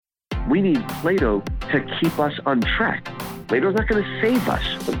We need Plato to keep us on track. Plato's not going to save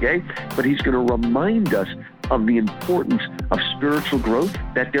us, okay? But he's going to remind us of the importance of spiritual growth,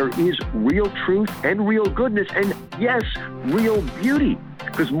 that there is real truth and real goodness, and yes, real beauty.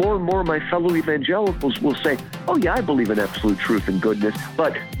 Because more and more of my fellow evangelicals will say, oh yeah, I believe in absolute truth and goodness,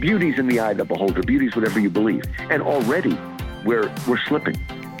 but beauty's in the eye of the beholder. Beauty's whatever you believe. And already we're slipping.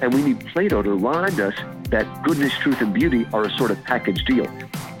 And we need Plato to remind us that goodness, truth, and beauty are a sort of package deal.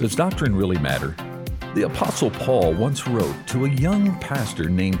 Does doctrine really matter? The Apostle Paul once wrote to a young pastor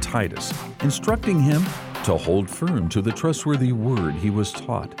named Titus, instructing him to hold firm to the trustworthy word he was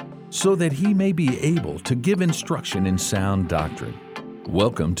taught, so that he may be able to give instruction in sound doctrine.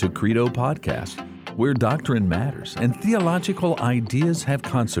 Welcome to Credo Podcast, where doctrine matters and theological ideas have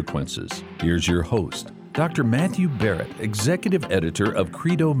consequences. Here's your host, Dr. Matthew Barrett, Executive Editor of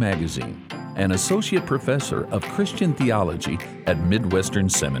Credo Magazine and Associate Professor of Christian Theology at Midwestern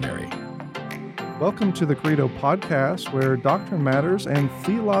Seminary. Welcome to the Credo Podcast, where doctrine matters and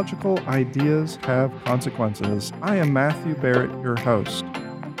theological ideas have consequences. I am Matthew Barrett, your host.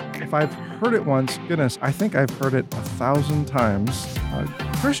 If I've heard it once, goodness, I think I've heard it 1,000 times.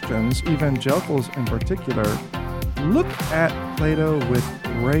 Christians, evangelicals in particular, look at Plato with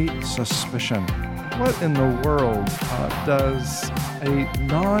great suspicion. What in the world does a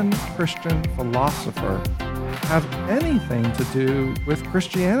non-Christian philosopher have anything to do with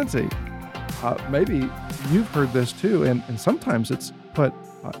Christianity? Maybe you've heard this too, and sometimes it's put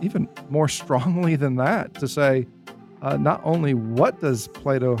even more strongly than that to say, not only what does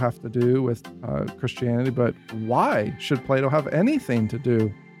Plato have to do with Christianity, but why should Plato have anything to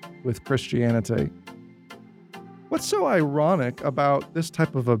do with Christianity? What's so ironic about this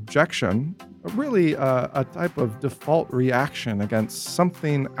type of objection, really a type of default reaction against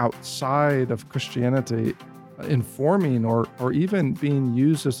something outside of Christianity, informing or even being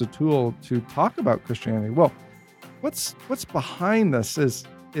used as a tool to talk about Christianity? Well, what's behind this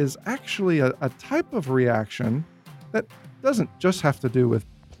is actually a type of reaction that doesn't just have to do with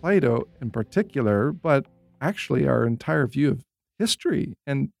Plato in particular, but actually our entire view of history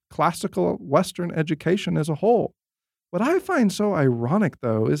and classical Western education as a whole. What I find so ironic,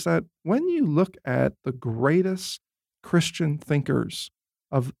 though, is that when you look at the greatest Christian thinkers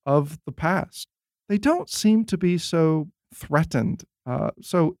of the past, they don't seem to be so threatened,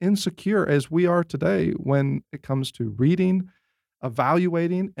 so insecure as we are today when it comes to reading,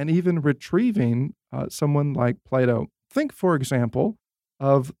 evaluating, and even retrieving someone like Plato. Think, for example,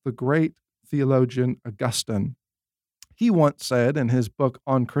 of the great theologian Augustine. He once said in his book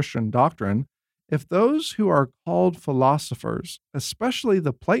on Christian doctrine, if those who are called philosophers, especially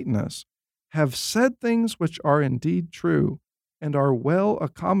the Platonists, have said things which are indeed true and are well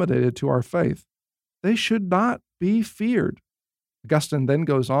accommodated to our faith, they should not be feared. Augustine then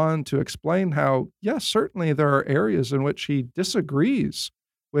goes on to explain how, yes, certainly there are areas in which he disagrees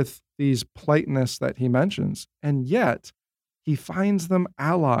with these Platonists that he mentions, and yet he finds them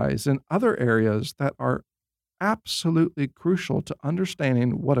allies in other areas that are absolutely crucial to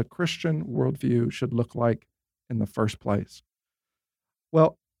understanding what a Christian worldview should look like in the first place.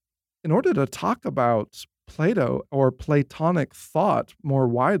 Well, in order to talk about Plato or Platonic thought more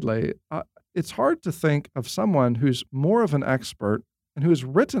widely, it's hard to think of someone who's more of an expert and who has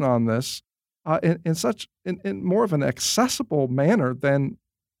written on this in more of an accessible manner than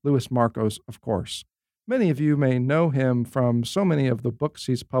Louis Markos, of course. Many of you may know him from so many of the books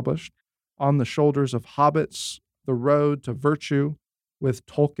he's published: On the Shoulders of Hobbits, The Road to Virtue with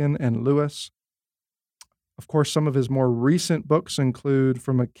Tolkien and Lewis. Of course, some of his more recent books include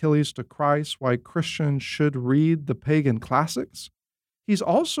From Achilles to Christ, Why Christians Should Read the Pagan Classics. He's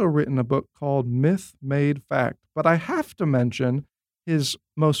also written a book called Myth Made Fact, but I have to mention his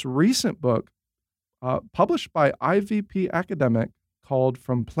most recent book, published by IVP Academic, called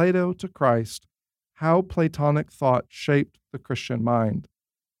From Plato to Christ, How Platonic Thought Shaped the Christian Mind.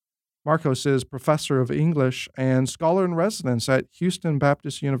 Markos is professor of English and scholar in residence at Houston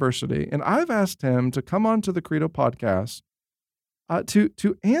Baptist University, and I've asked him to come onto the Credo Podcast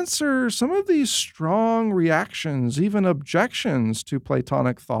to answer some of these strong reactions, even objections to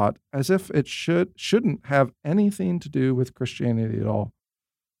Platonic thought, as if it shouldn't have anything to do with Christianity at all.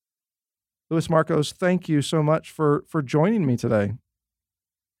 Louis Markos, thank you so much for joining me today.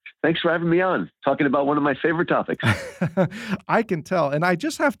 Thanks for having me on, talking about one of my favorite topics. I can tell. And I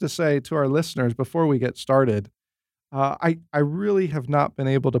just have to say to our listeners before we get started, I really have not been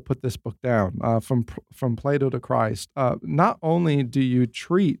able to put this book down, from Plato to Christ. Not only do you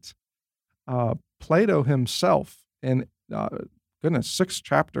treat Plato himself in 6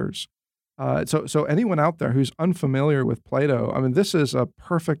 chapters, So anyone out there who's unfamiliar with Plato, I mean, this is a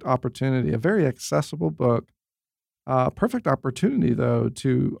perfect opportunity, a very accessible book. Perfect opportunity, though,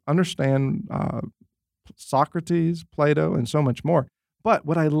 to understand Socrates, Plato, and so much more. But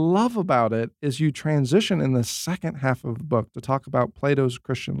what I love about it is you transition in the second half of the book to talk about Plato's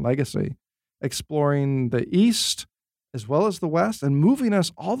Christian legacy, exploring the East as well as the West, and moving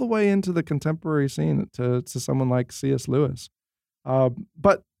us all the way into the contemporary scene to someone like C.S. Lewis.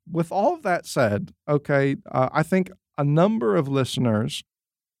 But with all of that said, okay, I think a number of listeners,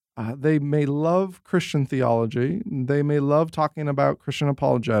 they may love Christian theology. They may love talking about Christian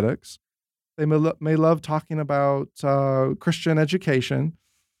apologetics. They may love talking about Christian education.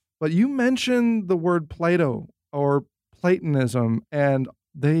 But you mentioned the word Plato or Platonism, and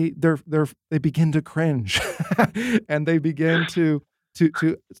they begin to cringe, and they begin to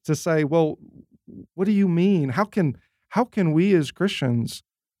say, "Well, what do you mean? How can we as Christians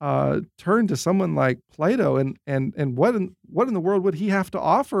turn to someone like Plato, and what in the world would he have to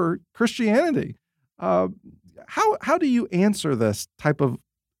offer Christianity?" How do you answer this type of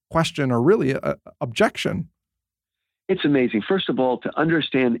question, or really objection? It's amazing. First of all, to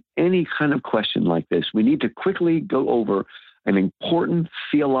understand any kind of question like this, we need to quickly go over an important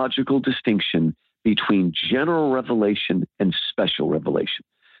theological distinction between general revelation and special revelation.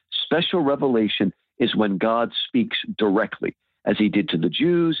 Special revelation is when God speaks directly, as he did to the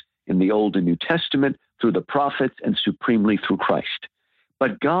Jews in the Old and New Testament, through the prophets, and supremely through Christ.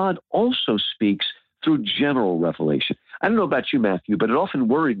 But God also speaks through general revelation. I don't know about you, Matthew, but it often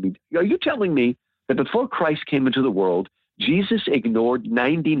worried me. Are you telling me that before Christ came into the world, Jesus ignored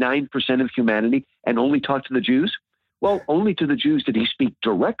 99% of humanity and only talked to the Jews? Well, only to the Jews did he speak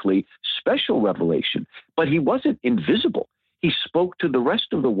directly, special revelation, but he wasn't invisible. He spoke to the rest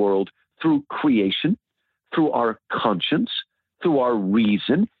of the world through creation, through our conscience, through our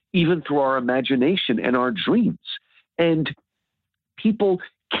reason, even through our imagination and our dreams. And people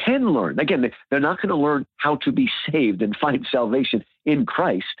can learn. Again, they're not going to learn how to be saved and find salvation in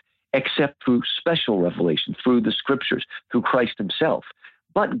Christ except through special revelation, through the scriptures, through Christ himself.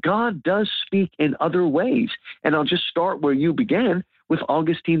 But God does speak in other ways. And I'll just start where you began, with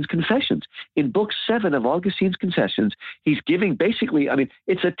Augustine's Confessions. In Book 7 of Augustine's Confessions, he's giving basically,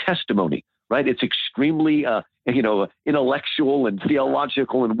 it's a testimony, right? It's extremely, intellectual and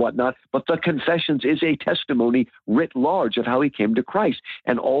theological and whatnot, but the Confessions is a testimony writ large of how he came to Christ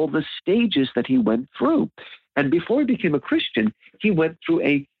and all the stages that he went through. And before he became a Christian, he went through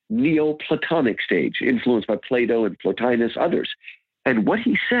a Neoplatonic stage, influenced by Plato and Plotinus, others. And what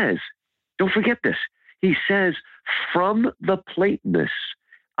he says, don't forget this, he says, from the Platonists,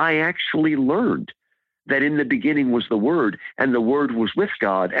 I actually learned that in the beginning was the Word, and the Word was with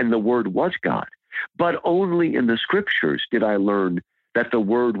God, and the Word was God. But only in the Scriptures did I learn that the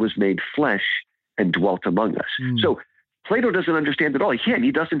Word was made flesh and dwelt among us. So Plato doesn't understand at all.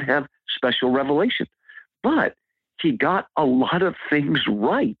 He doesn't have special revelation. But he got a lot of things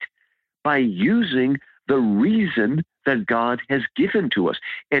right by using the reason that God has given to us.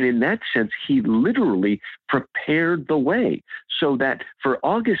 And in that sense, he literally prepared the way so that for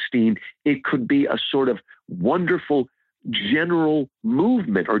Augustine, it could be a sort of wonderful general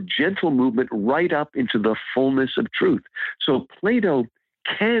movement or gentle movement right up into the fullness of truth. So Plato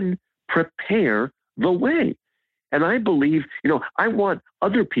can prepare the way. And I believe, I want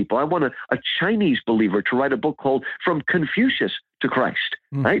other people, I want a Chinese believer to write a book called From Confucius to Christ,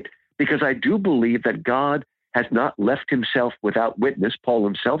 right? Because I do believe that God has not left himself without witness. Paul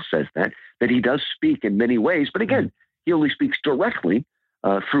himself says that he does speak in many ways. But again, he only speaks directly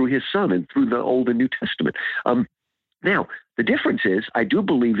through his Son and through the Old and New Testament. Now, the difference is, I do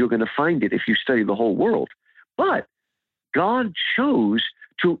believe you're going to find it if you study the whole world. But God chose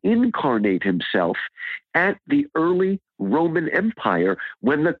to incarnate himself at the early Roman Empire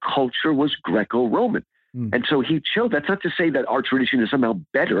when the culture was Greco-Roman. And so he chose, that's not to say that our tradition is somehow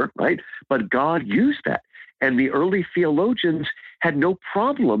better, right? But God used that. And the early theologians had no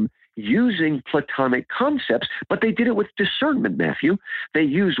problem using Platonic concepts, but they did it with discernment, Matthew. They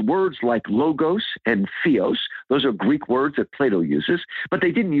used words like logos and theos. Those are Greek words that Plato uses, but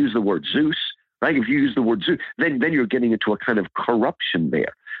they didn't use the word Zeus, right? If you use the word Zeus, then you're getting into a kind of corruption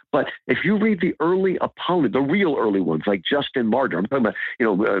there. But if you read the early the real early ones, like Justin Martyr, I'm talking about,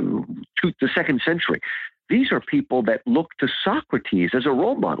 the 2nd century, these are people that look to Socrates as a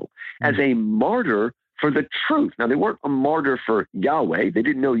role model, as a martyr for the truth. Now, they weren't a martyr for Yahweh. They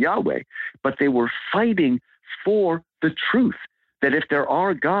didn't know Yahweh, but they were fighting for the truth, that if there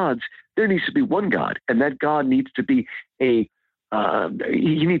are gods, there needs to be one God, and that God needs to be he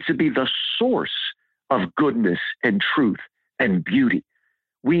needs to be the source of goodness and truth and beauty.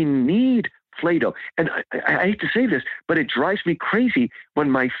 We need Plato. And I hate to say this, but it drives me crazy when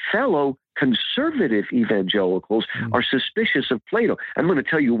my fellow conservative evangelicals are suspicious of Plato. I'm going to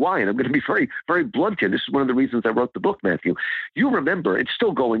tell you why, and I'm going to be very, very blunt here. This is one of the reasons I wrote the book, Matthew. You remember, it's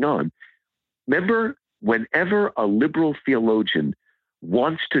still going on. Remember, whenever a liberal theologian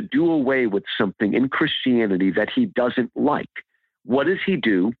wants to do away with something in Christianity that he doesn't like, what does he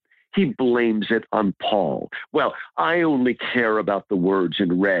do? He blames it on Paul. Well, I only care about the words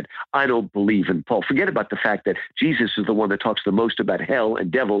in red. I don't believe in Paul. Forget about the fact that Jesus is the one that talks the most about hell and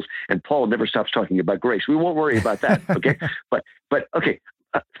devils, and Paul never stops talking about grace. We won't worry about that, okay? but okay,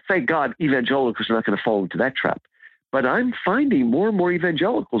 thank God evangelicals are not going to fall into that trap. But I'm finding more and more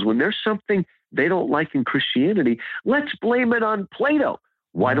evangelicals, when there's something they don't like in Christianity, let's blame it on Plato.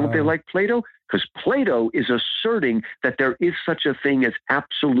 Why don't they like Plato? Because Plato is asserting that there is such a thing as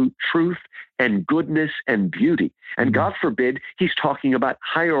absolute truth and goodness and beauty. And God forbid, he's talking about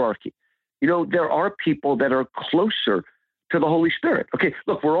hierarchy. You know, there are people that are closer to the Holy Spirit. Okay,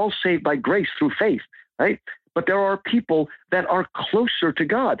 look, we're all saved by grace through faith, right? But there are people that are closer to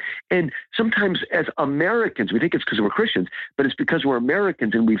God. And sometimes as Americans, we think it's because we're Christians, but it's because we're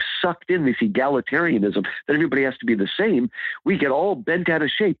Americans and we've sucked in this egalitarianism that everybody has to be the same. We get all bent out of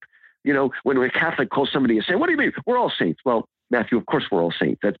shape. You know, when a Catholic calls somebody a saint, what do you mean? We're all saints. Well, Matthew, of course we're all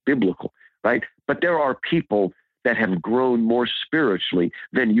saints. That's biblical, right? But there are people that have grown more spiritually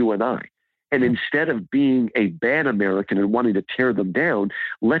than you and I. And instead of being a bad American and wanting to tear them down,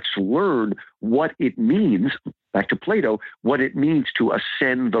 let's learn what it means, back to Plato, what it means to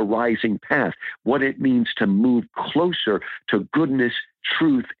ascend the rising path, what it means to move closer to goodness,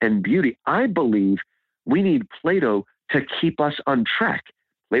 truth, and beauty. I believe we need Plato to keep us on track.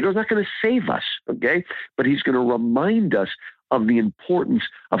 Plato's not going to save us, okay? But he's going to remind us of the importance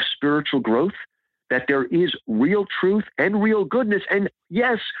of spiritual growth, that there is real truth and real goodness, and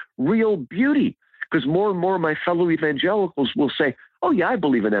yes, real beauty. Because more and more of my fellow evangelicals will say, oh yeah, I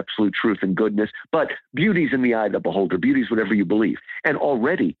believe in absolute truth and goodness, but beauty's in the eye of the beholder. Beauty's whatever you believe. And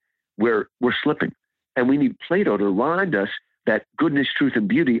already we're slipping. And we need Plato to remind us that goodness, truth, and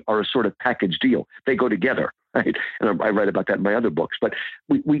beauty are a sort of package deal. They go together, right? And I write about that in my other books. But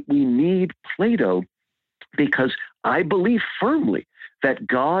we need Plato because I believe firmly that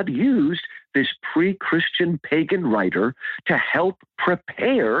God used this pre-Christian pagan writer to help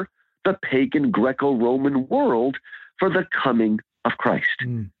prepare the pagan Greco-Roman world for the coming of Christ,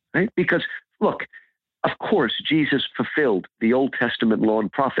 right? Because, look, of course, Jesus fulfilled the Old Testament law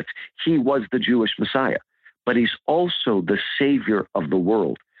and prophets. He was the Jewish Messiah, but he's also the Savior of the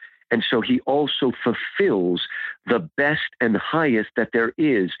world. And so he also fulfills the best and highest that there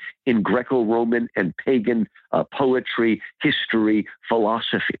is in Greco-Roman and pagan poetry, history,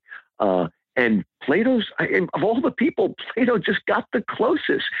 philosophy. And Plato's, of all the people, Plato just got the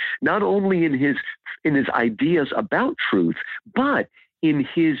closest, not only in his ideas about truth, but in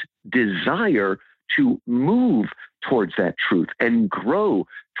his desire to move towards that truth and grow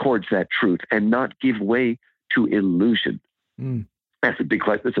towards that truth and not give way to illusion. That's a big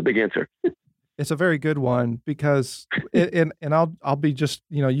answer. It's a very good one because, and I'll be just,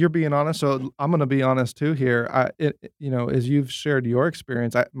 you're being honest, so I'm going to be honest too here. As you've shared your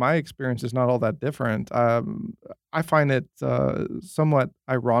experience, my experience is not all that different. I find it somewhat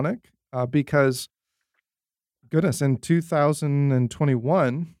ironic because, goodness, in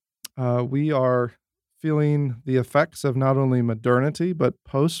 2021, we are feeling the effects of not only modernity but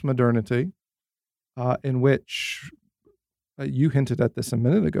post-modernity, in which you hinted at this a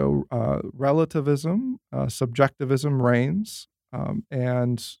minute ago. Relativism, subjectivism reigns,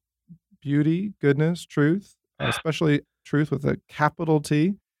 and beauty, goodness, truth, especially truth with a capital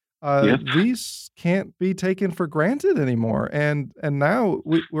T, these can't be taken for granted anymore. And now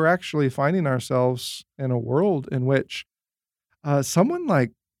we're actually finding ourselves in a world in which someone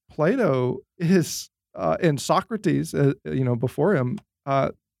like Plato is, and Socrates, before him,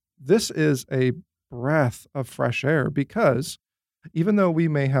 this is a breath of fresh air, because even though we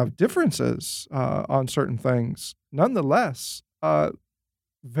may have differences on certain things, nonetheless,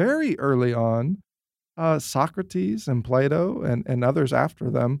 very early on, Socrates and Plato and others after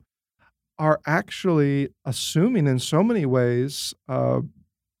them are actually assuming in so many ways a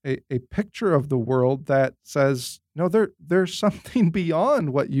picture of the world that says, no, there's something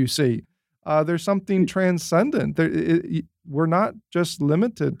beyond what you see. There's something transcendent. We're not just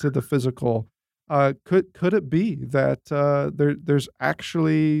limited to the physical. Could it be that there's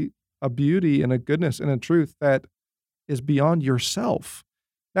actually a beauty and a goodness and a truth that is beyond yourself?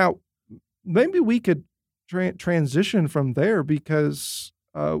 Now, maybe we could transition from there, because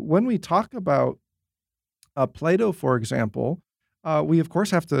when we talk about Plato, for example, We, of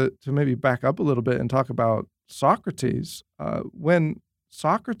course, have to maybe back up a little bit and talk about Socrates. When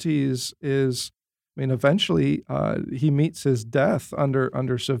Socrates eventually he meets his death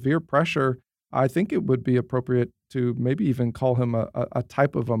under severe pressure. I think it would be appropriate to maybe even call him a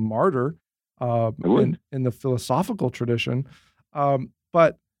type of a martyr in the philosophical tradition.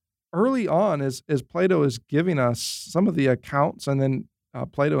 But early on, as Plato is giving us some of the accounts, and then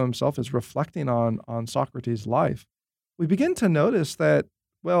Plato himself is reflecting on Socrates' life, we begin to notice that,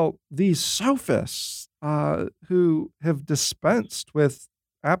 well, these sophists who have dispensed with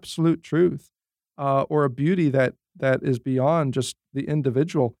absolute truth or a beauty that is beyond just the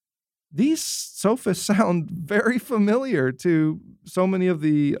individual, these sophists sound very familiar to so many of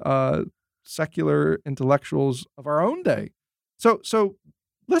the secular intellectuals of our own day. So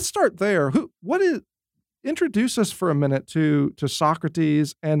let's start there. Introduce us for a minute to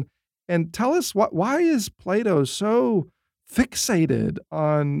Socrates and tell us why is Plato so fixated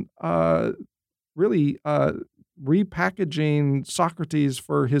on really repackaging Socrates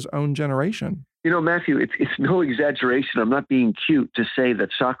for his own generation? Matthew, it's no exaggeration. I'm not being cute to say that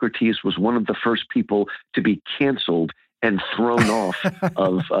Socrates was one of the first people to be canceled and thrown off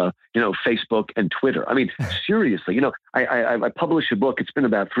of, Facebook and Twitter. I mean, seriously, I published a book. It's been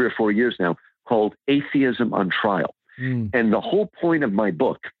about 3 or 4 years now, called Atheism on Trial. And the whole point of my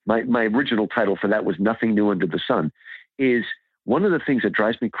book, my original title for that was Nothing New Under the Sun, is one of the things that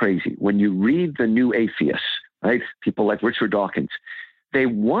drives me crazy when you read the new atheists, right? People like Richard Dawkins, they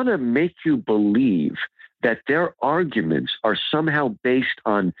want to make you believe that their arguments are somehow based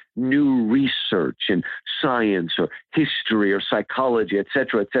on new research and science or history or psychology, et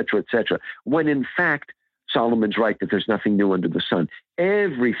cetera, et cetera, et cetera, when in fact, Solomon's right that there's nothing new under the sun.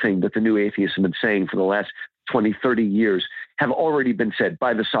 Everything that the new atheists have been saying for the last 20, 30 years have already been said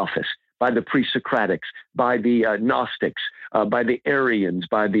by the sophists, by the pre-Socratics, by the Gnostics, by the Arians,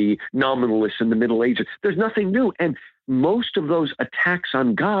 by the nominalists in the Middle Ages. There's nothing new. And most of those attacks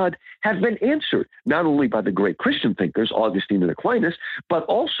on God have been answered, not only by the great Christian thinkers, Augustine and Aquinas, but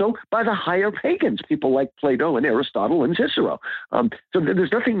also by the higher pagans, people like Plato and Aristotle and Cicero. So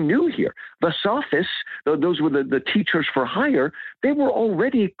there's nothing new here. The sophists, those were the teachers for hire, they were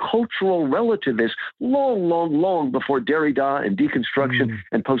already cultural relativists long before Derrida and deconstruction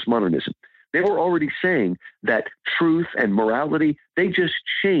and postmodernism. They were already saying that truth and morality, they just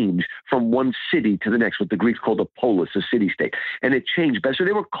change from one city to the next, what the Greeks called a polis, a city-state. And it changed better. So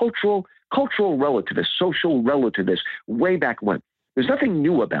they were cultural relativists, social relativists way back when. There's nothing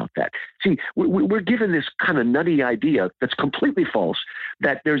new about that. See, we're given this kind of nutty idea that's completely false,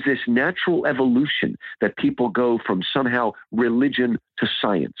 that there's this natural evolution that people go from somehow religion to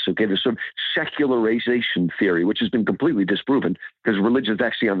science. Okay, there's some secularization theory, which has been completely disproven because religion is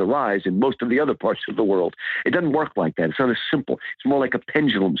actually on the rise in most of the other parts of the world. It doesn't work like that. It's not as simple. It's more like a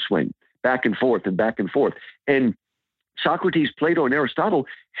pendulum swing, back and forth and back and forth. And Socrates, Plato, and Aristotle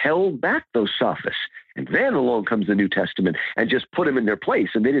held back those sophists. And then along comes the New Testament and just put them in their place.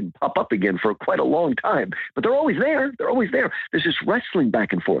 And they didn't pop up again for quite a long time. But they're always there. They're always there. There's this wrestling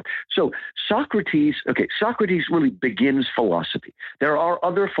back and forth. So Socrates really begins philosophy. There are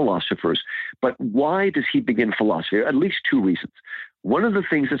other philosophers. But why does he begin philosophy? At least 2 reasons. One of the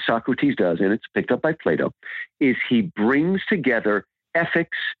things that Socrates does, and it's picked up by Plato, is he brings together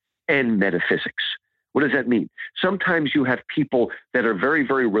ethics and metaphysics. What does that mean? Sometimes you have people that are very,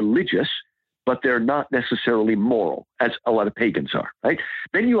 very religious, but they're not necessarily moral, as a lot of pagans are, right?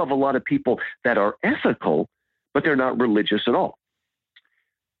 Then you have a lot of people that are ethical, but they're not religious at all.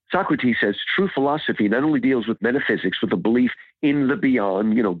 Socrates says true philosophy not only deals with metaphysics, with the belief in the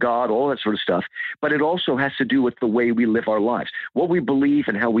beyond, God, all that sort of stuff, but it also has to do with the way we live our lives. What we believe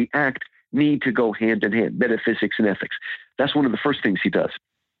and how we act need to go hand in hand, metaphysics and ethics. That's one of the first things he does.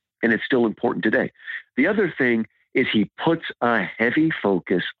 And it's still important today. The other thing is he puts a heavy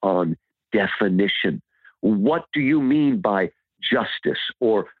focus on definition. What do you mean by justice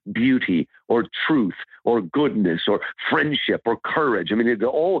or beauty or truth or goodness or friendship or courage? I mean,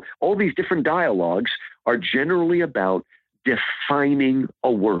 all these different dialogues are generally about defining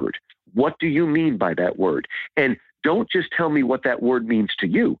a word. What do you mean by that word? And don't just tell me what that word means to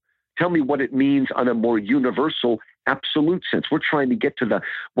you. Tell me what it means on a more universal, absolute sense. We're trying to get to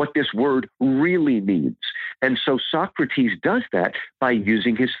what this word really means. And so Socrates does that by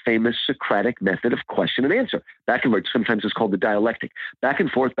using his famous Socratic method of question and answer. Back and forth, sometimes it's called the dialectic. Back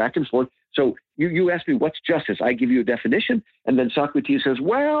and forth, back and forth. So you ask me, what's justice? I give you a definition, and then Socrates says,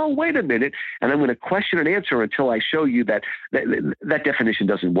 well, wait a minute, and I'm going to question and answer until I show you that definition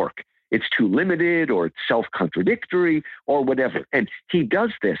doesn't work. It's too limited, or it's self-contradictory, or whatever. And he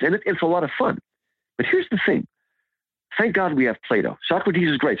does this, and it's a lot of fun. But here's the thing. thank God we have Plato. Socrates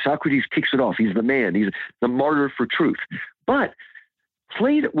is great. Socrates kicks it off. He's the man. He's the martyr for truth. But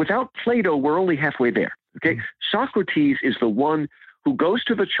without Plato, we're only halfway there. Okay, Socrates is the one who goes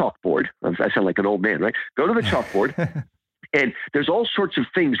to the chalkboard. I sound like an old man, right? Go to the chalkboard, and there's all sorts of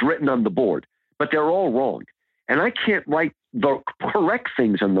things written on the board, but they're all wrong. And I can't write the correct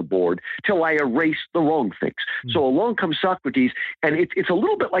things on the board till I erase the wrong things. So along comes Socrates, and it's a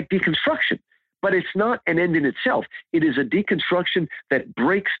little bit like deconstruction, but it's not an end in itself. It is a deconstruction that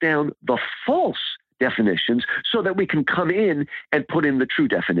breaks down the false definitions so that we can come in and put in the true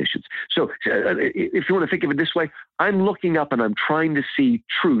definitions. So if you want to think of it this way, I'm looking up and I'm trying to see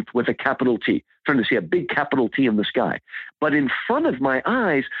truth with a capital T, trying to see a big capital T in the sky. But in front of my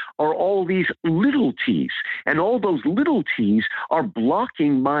eyes are all these little T's, and all those little T's are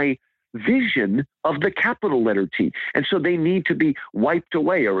blocking my vision of the capital letter T. And so they need to be wiped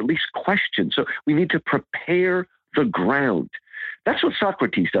away, or at least questioned. So we need to prepare the ground. That's what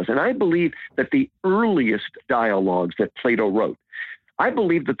Socrates does. And I believe that the earliest dialogues that Plato wrote, I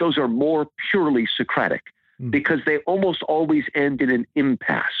believe that those are more purely Socratic because they almost always end in an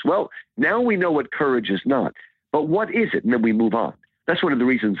impasse. Well, now we know what courage is not, but what is it? And then we move on. That's one of the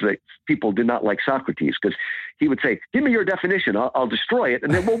reasons that people did not like Socrates, because he would say, give me your definition, I'll destroy it.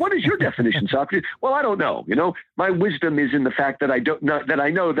 And then, well, what is your definition, Socrates? Well, I don't know. My wisdom is in the fact that I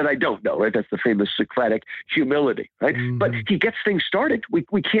know that I don't know, right? That's the famous Socratic humility, right? But he gets things started.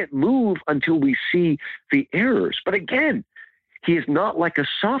 We can't move until we see the errors. But again, he is not like a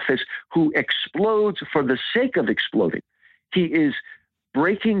sophist who explodes for the sake of exploding. He is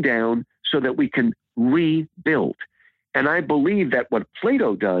breaking down so that we can rebuild. And I believe that what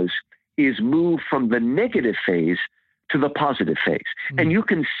Plato does is move from the negative phase to the positive phase. And you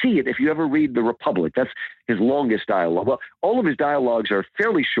can see it if you ever read The Republic. That's his longest dialogue. Well, all of his dialogues are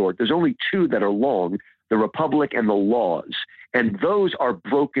fairly short. There's only two that are long, The Republic and The Laws. And those are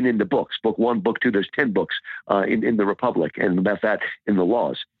broken into books. Book 1, Book 2, there's 10 books in The Republic, and about that in The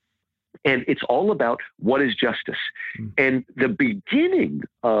Laws. And it's all about what is justice. And the beginning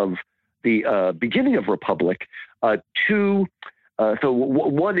of Republic, so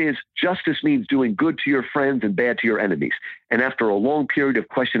one is justice means doing good to your friends and bad to your enemies. And after a long period of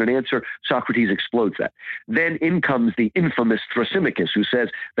question and answer, Socrates explodes that. Then in comes the infamous Thrasymachus, who says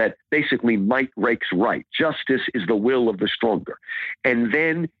that basically might rakes right. Justice is the will of the stronger. And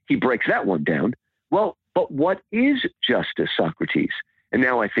then he breaks that one down. Well, but what is justice, Socrates? And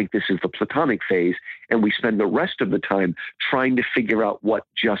now I think this is the Platonic phase, and we spend the rest of the time trying to figure out what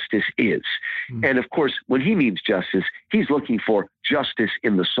justice is. And of course, when he means justice, he's looking for justice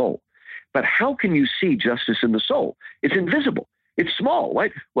in the soul. But how can you see justice in the soul? It's invisible. It's small,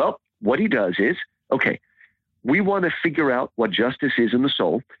 right? Well, what he does is, okay, we want to figure out what justice is in the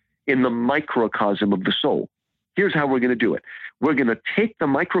soul, in the microcosm of the soul. Here's how we're going to do it. We're going to take the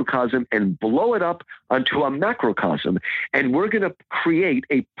microcosm and blow it up onto a macrocosm, and we're going to create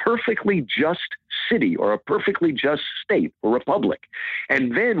a perfectly just city or a perfectly just state or republic.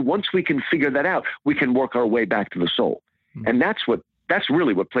 And then once we can figure that out, we can work our way back to the soul. And that's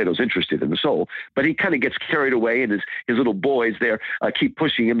really what Plato's interested in, the soul. But he kind of gets carried away, and his little boys there keep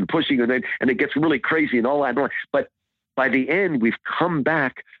pushing him, and it gets really crazy and all that. But by the end, we've come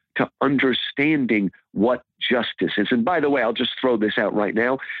back to understanding what justice is. And by the way, I'll just throw this out right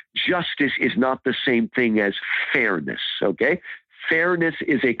now. Justice is not the same thing as fairness, okay? Fairness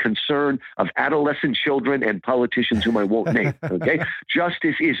is a concern of adolescent children and politicians whom I won't name, okay?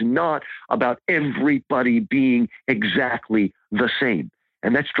 Justice is not about everybody being exactly the same.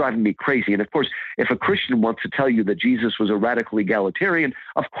 And that's driving me crazy. And of course, if a Christian wants to tell you that Jesus was a radical egalitarian,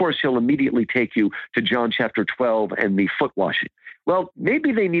 of course, he'll immediately take you to John chapter 12 and the foot washing. Well,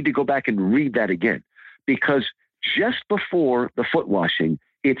 maybe they need to go back and read that again, because just before the foot washing,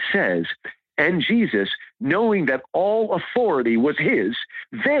 it says, and Jesus, knowing that all authority was his,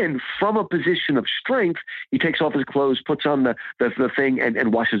 then from a position of strength, he takes off his clothes, puts on the thing,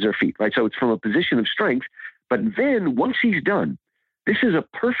 and washes their feet, right? So it's from a position of strength. But then once he's done, this is a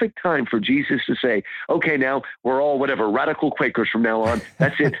perfect time for Jesus to say, okay, now we're all whatever, radical Quakers from now on.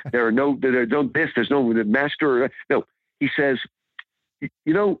 That's it. There's no master. No, he says,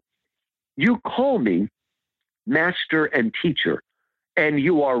 you call me master and teacher, and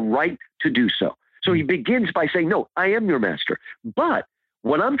you are right to do so. So he begins by saying, no, I am your master. But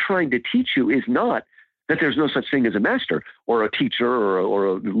what I'm trying to teach you is not that there's no such thing as a master or a teacher or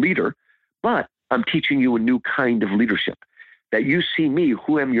a leader, but I'm teaching you a new kind of leadership. That you see me,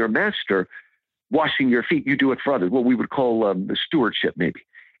 who am your master, washing your feet, you do it for others. What we would call stewardship, maybe.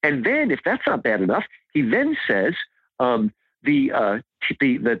 And then, if that's not bad enough, he then says,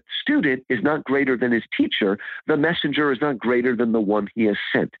 the student is not greater than his teacher. The messenger is not greater than the one he has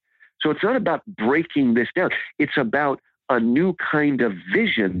sent. So it's not about breaking this down. It's about a new kind of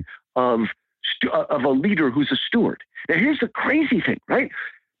vision of a leader who's a steward. Now, here's the crazy thing, right?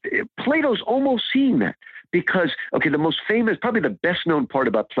 Plato's almost seeing that because, okay, the most famous, probably the best known part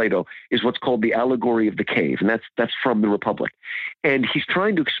about Plato is what's called the allegory of the cave, and that's from the Republic. And he's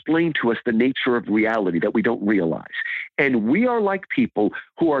trying to explain to us the nature of reality that we don't realize. And we are like people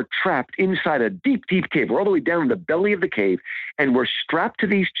who are trapped inside a deep, deep cave. We're all the way down in the belly of the cave, and we're strapped to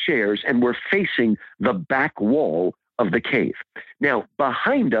these chairs, and we're facing the back wall of the cave. Now,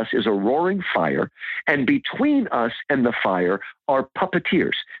 behind us is a roaring fire, and between us and the fire are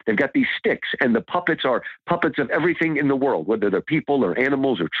puppeteers. They've got these sticks, and the puppets are puppets of everything in the world, whether they're people or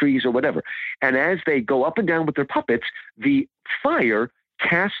animals or trees or whatever. And as they go up and down with their puppets, the fire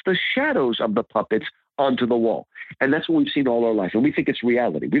casts the shadows of the puppets onto the wall. And that's what we've seen all our life. And we think it's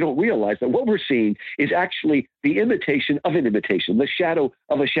reality. We don't realize that what we're seeing is actually the imitation of an imitation, the shadow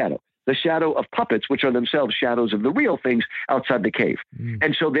of a shadow. The shadow of puppets, which are themselves shadows of the real things outside the cave.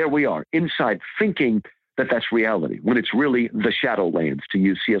 And so there we are, inside, thinking that that's reality, when it's really the Shadowlands, to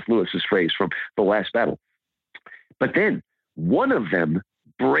use C.S. Lewis's phrase from The Last Battle. But then one of them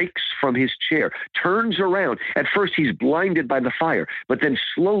breaks from his chair, turns around. At first, he's blinded by the fire, but then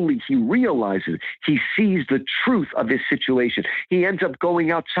slowly he realizes, he sees the truth of his situation. He ends up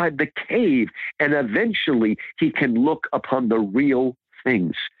going outside the cave, and eventually he can look upon the real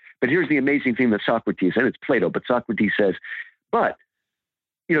things. But here's the amazing thing that Socrates, and it's Plato, but Socrates says, but,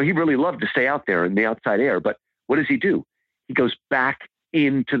 he really loved to stay out there in the outside air, but what does he do? He goes back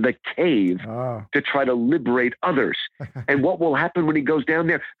into the cave to try to liberate others. And what will happen when he goes down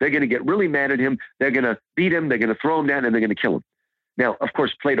there? They're going to get really mad at him. They're going to beat him. They're going to throw him down, and they're going to kill him. Now, of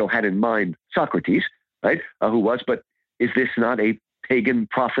course, Plato had in mind Socrates, right, but is this not a pagan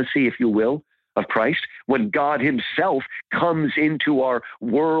prophecy, if you will, of Christ, when God himself comes into our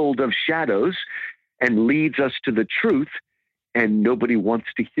world of shadows and leads us to the truth, and nobody wants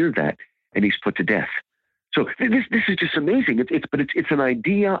to hear that, and he's put to death. So this is just amazing. It's an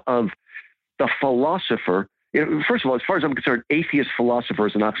idea of the philosopher. First of all, as far as I'm concerned, atheist philosopher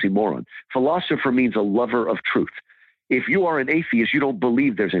is an oxymoron. Philosopher means a lover of truth. If you are an atheist, you don't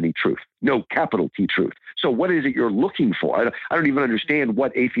believe there's any truth. No capital T truth. So what is it you're looking for? I don't even understand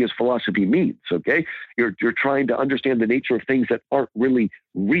what atheist philosophy means, okay? You're trying to understand the nature of things that aren't really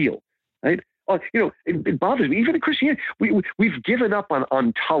real, right? It bothers me. Even in Christianity, we've given up on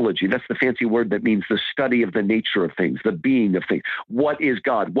ontology. That's the fancy word that means the study of the nature of things, the being of things. What is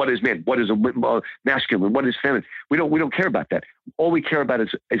God? What is man? What is masculine? What is feminine? We don't care about that. All we care about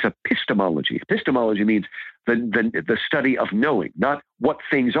is epistemology. Epistemology means the study of knowing, not what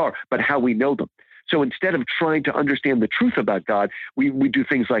things are, but how we know them. So instead of trying to understand the truth about God, we do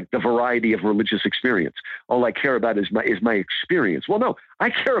things like the variety of religious experience. All I care about is my experience. Well, no, I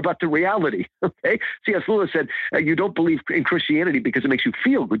care about the reality. Okay. C.S. Lewis said, you don't believe in Christianity because it makes you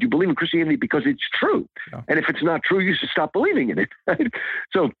feel good. You believe in Christianity because it's true. Yeah. And if it's not true, you should stop believing in it. Right?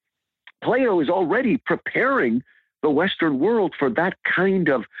 So Plato is already preparing the Western world for that kind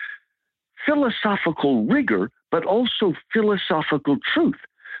of philosophical rigor, but also philosophical truth.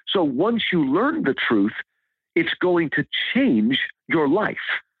 So once you learn the truth, it's going to change your life.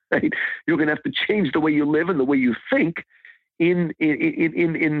 Right? You're going to have to change the way you live and the way you think in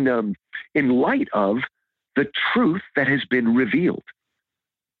light of the truth that has been revealed.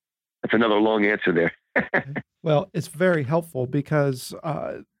 That's another long answer there. Well, it's very helpful because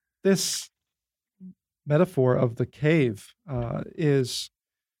this metaphor of the cave is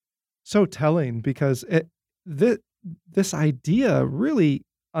so telling because this idea really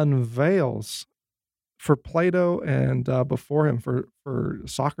unveils for Plato and before him for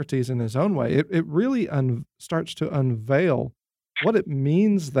Socrates in his own way. It really starts to unveil what it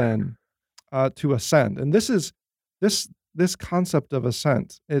means then to ascend. And this concept of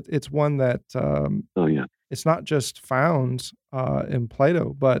ascent. It's one that it's not just found in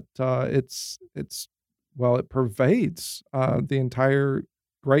Plato, but it pervades the entire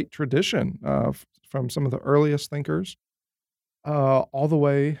great tradition from some of the earliest thinkers all the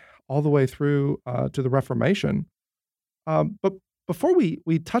way through to the Reformation. But before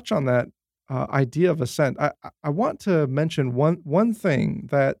we touch on that idea of ascent, I want to mention one thing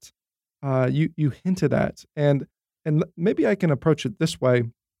that you hinted at, and maybe I can approach it this way.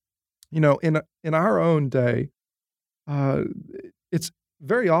 In our own day, it's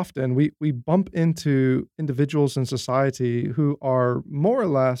very often we bump into individuals in society who are more or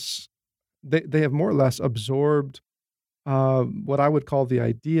less they have more or less absorbed what I would call the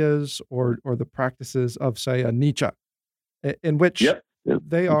ideas or the practices of, say, a Nietzsche, in which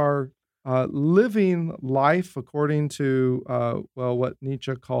They are living life according to, what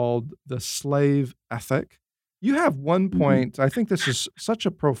Nietzsche called the slave ethic. You have one point, I think this is such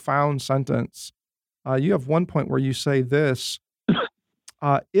a profound sentence. You have one point where you say this,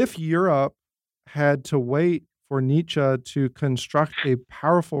 if Europe had to wait for Nietzsche to construct a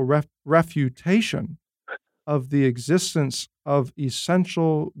powerful refutation of the existence of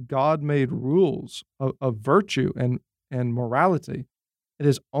essential God-made rules of virtue and morality, it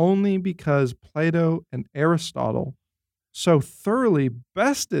is only because Plato and Aristotle so thoroughly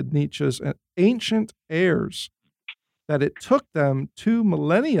bested Nietzsche's ancient heirs that it took them 2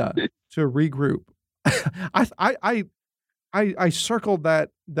 millennia to regroup. I circled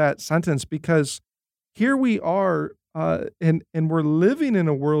that sentence because here we are, and we're living in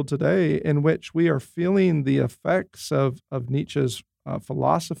a world today in which we are feeling the effects of Nietzsche's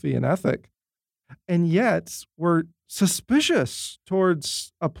philosophy and ethic, and yet we're suspicious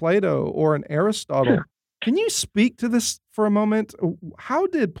towards a Plato or an Aristotle. Sure. Can you speak to this for a moment? How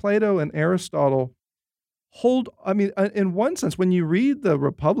did Plato and Aristotle hold? I mean, in one sense, when you read the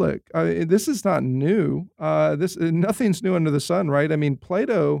Republic, this is not new. Nothing's new under the sun, right? I mean,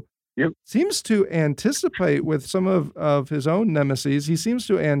 Plato seems to anticipate with some of his own nemesis. He seems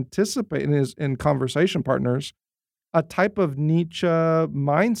to anticipate in conversation partners a type of Nietzsche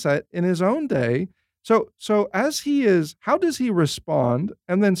mindset in his own day. So as he is, how does he respond?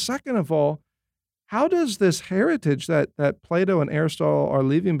 And then second of all, how does this heritage that Plato and Aristotle are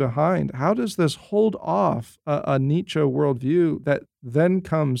leaving behind, how does this hold off a Nietzsche worldview that then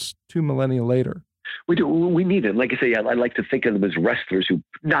comes 2 millennia later? We do. We need it. Like I say, I like to think of them as wrestlers who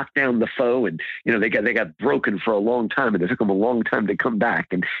knocked down the foe, and they got broken for a long time, and it took them a long time to come back.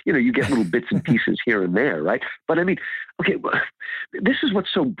 And you get little bits and pieces here and there, right? But I mean, okay, this is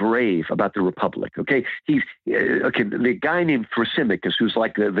what's so brave about the Republic. Okay, the guy named Thrasymachus, who's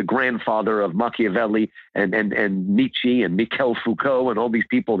like the grandfather of Machiavelli and Nietzsche and Michel Foucault and all these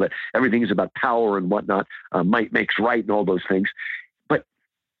people that everything is about power and whatnot, might makes right and all those things.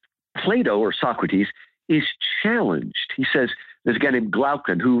 Plato, or Socrates, is challenged. He says, there's a guy named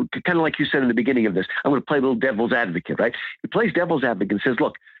Glaucon who, kind of like you said in the beginning of this, I'm going to play a little devil's advocate, right? He plays devil's advocate and says,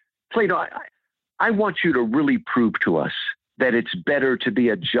 look, Plato, I want you to really prove to us that it's better to be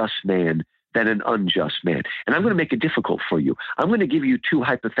a just man than an unjust man. And I'm going to make it difficult for you. I'm going to give you 2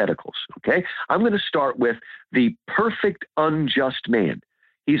 hypotheticals, okay? I'm going to start with the perfect unjust man.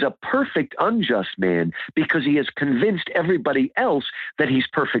 He's a perfect unjust man because he has convinced everybody else that he's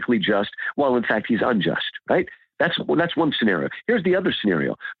perfectly just, while in fact he's unjust, right? That's one scenario. Here's the other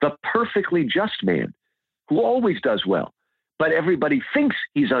scenario. The perfectly just man who always does well, but everybody thinks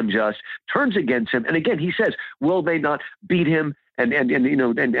he's unjust, turns against him. And again, he says, will they not beat him and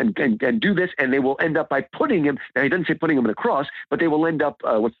do this? And they will end up by putting him, now he doesn't say putting him on a cross, but they will end up,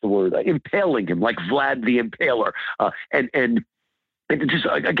 impaling him like Vlad the Impaler. It just,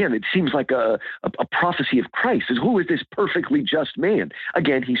 again, it seems like a prophecy of Christ. Who is this perfectly just man?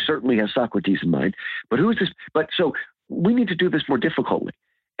 Again, he certainly has Socrates in mind, but who is this? But so we need to do this more difficultly.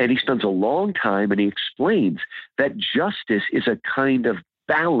 And he spends a long time and he explains that justice is a kind of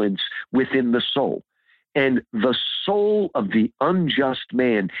balance within the soul. And the soul of the unjust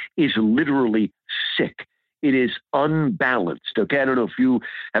man is literally sick. It is unbalanced. Okay, I don't know if you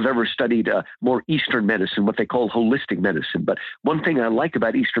have ever studied more Eastern medicine, what they call holistic medicine. But one thing I like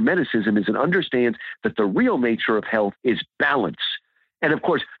about Eastern medicine is it understands that the real nature of health is balance. And of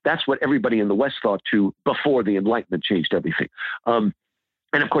course, that's what everybody in the West thought too before the Enlightenment changed everything.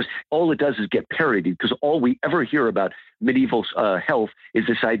 And of course, all it does is get parodied because all we ever hear about medieval health is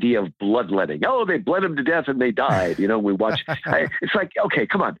this idea of bloodletting. Oh, they bled him to death and they died. We watch. It's like, okay,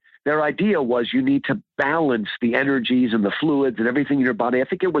 come on. Their idea was you need to balance the energies and the fluids and everything in your body. I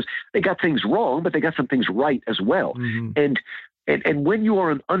think it was, they got things wrong, but they got some things right as well. Mm-hmm. And when you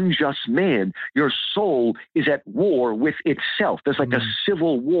are an unjust man, your soul is at war with itself. There's like a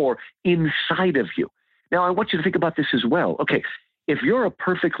civil war inside of you. Now, I want you to think about this as well. Okay, if you're a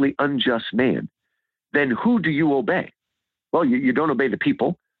perfectly unjust man, then who do you obey? Well, you don't obey the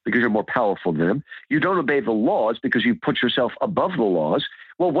people because you're more powerful than them. You don't obey the laws because you put yourself above the laws.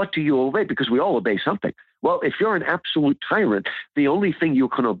 Well, what do you obey? Because we all obey something. Well, if you're an absolute tyrant, the only thing you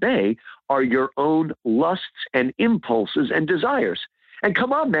can obey are your own lusts and impulses and desires. And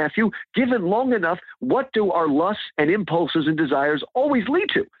come on, Matthew, given long enough, what do our lusts and impulses and desires always lead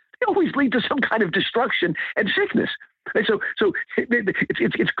to? They always lead to some kind of destruction and sickness. And so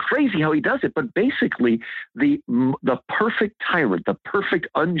it's crazy how he does it. But basically, the perfect tyrant, the perfect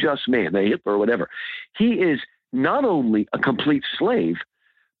unjust man, the Hitler or whatever, he is not only a complete slave,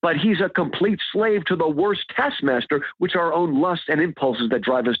 but he's a complete slave to the worst taskmaster, which are our own lusts and impulses that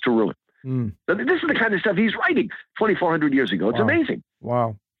drive us to ruin. So this is the kind of stuff he's writing 2,400 years ago. It's amazing.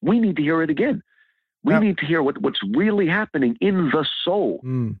 Wow. We need to hear it again. We need to hear what's really happening in the soul,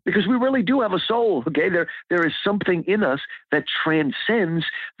 because we really do have a soul. Okay, there is something in us that transcends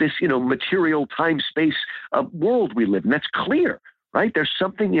this, material time space world we live in. That's clear, right? There's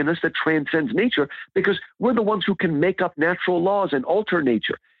something in us that transcends nature, because we're the ones who can make up natural laws and alter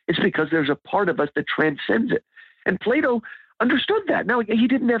nature. It's because there's a part of us that transcends it. And Plato understood that. Now, he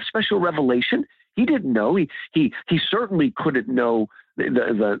didn't have special revelation. He didn't know. He certainly couldn't know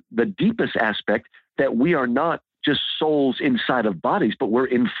the deepest aspect, that we are not just souls inside of bodies, but we're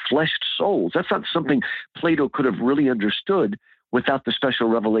enfleshed souls. That's not something Plato could have really understood without the special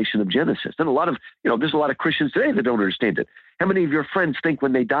revelation of Genesis. And there's a lot of Christians today that don't understand it. How many of your friends think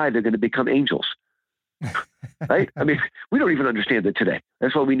when they die they're going to become angels? Right? I mean, we don't even understand it today.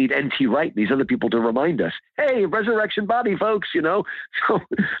 That's why we need N.T. Wright and these other people to remind us, hey, resurrection body, folks, So,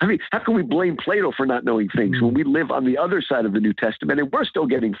 I mean, how can we blame Plato for not knowing things when we live on the other side of the New Testament and we're still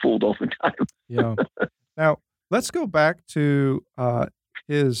getting fooled all the time? Yeah. Now, let's go back to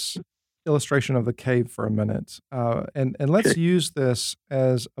his illustration of the cave for a minute, and let's use this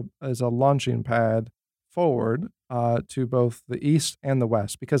as a launching pad forward to both the East and the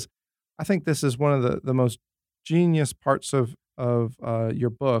West, because I think this is one of the most genius parts of your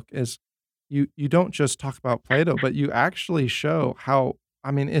book is you don't just talk about Plato, but you actually show how,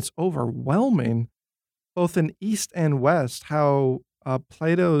 I mean, it's overwhelming, both in East and West, how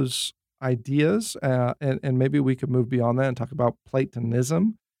Plato's ideas, and maybe we could move beyond that and talk about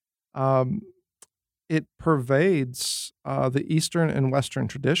Platonism. It pervades the Eastern and Western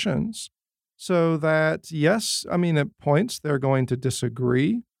traditions, so that, yes, I mean, at points they're going to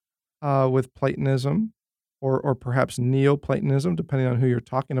disagree with Platonism, or perhaps Neoplatonism, depending on who you're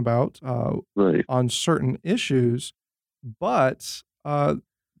talking about, Right. on certain issues, but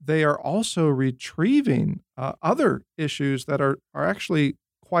they are also retrieving other issues that are actually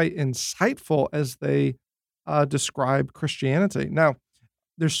quite insightful as they describe Christianity. Now,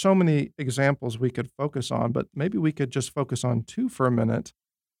 there's so many examples we could focus on, but maybe we could just focus on two for a minute.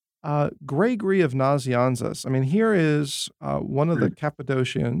 Gregory of Nazianzus. I mean, here is one of the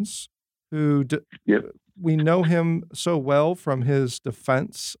Cappadocians who we know him so well from his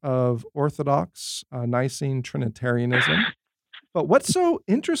defense of Orthodox Nicene Trinitarianism. But what's so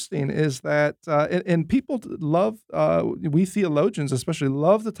interesting is that, and people love, we theologians especially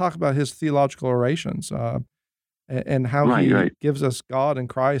love to talk about his theological orations and how he gives us God and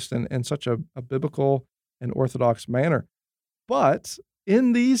Christ in such a biblical and Orthodox manner. But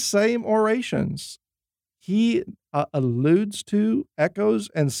in these same orations, he alludes to, echoes,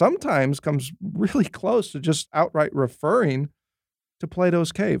 and sometimes comes really close to just outright referring to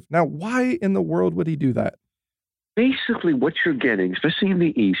Plato's cave. Now, why in the world would he do that? Basically, what you're getting, especially in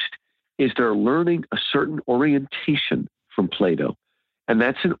the East, is they're learning a certain orientation from Plato. And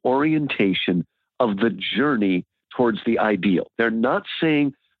that's an orientation of the journey towards the ideal. They're not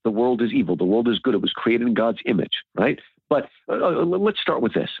saying the world is evil. The world is good. It was created in God's image, right? But let's start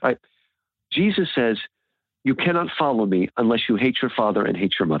with this. Right? Jesus says, you cannot follow me unless you hate your father and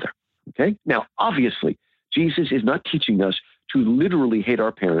hate your mother. Okay? Now, obviously, Jesus is not teaching us to literally hate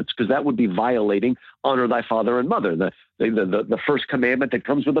our parents, because that would be violating honor thy father and mother, the first commandment that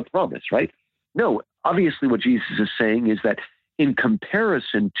comes with a promise, right? No, obviously what Jesus is saying is that in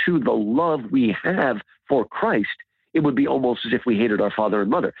comparison to the love we have for Christ, it would be almost as if we hated our father and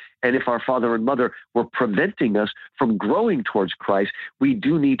mother. And if our father and mother were preventing us from growing towards Christ, we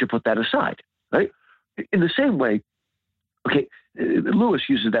do need to put that aside, right? In the same way, okay, Lewis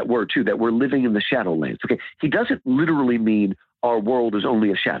uses that word too, that we're living in the shadowlands. Okay, he doesn't literally mean our world is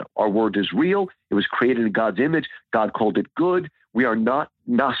only a shadow. Our world is real. It was created in God's image. God called it good. We are not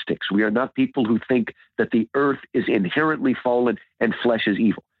Gnostics. We are not people who think that the earth is inherently fallen and flesh is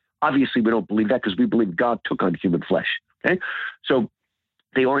evil. Obviously, we don't believe that, because we believe God took on human flesh. Okay, so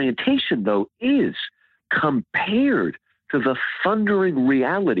the orientation, though, is compared to the thundering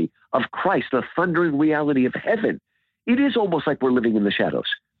reality of Christ, the thundering reality of heaven. It is almost like we're living in the shadows,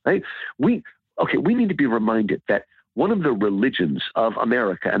 right? We need to be reminded that one of the religions of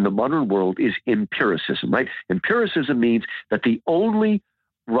America and the modern world is empiricism, right? Empiricism means that the only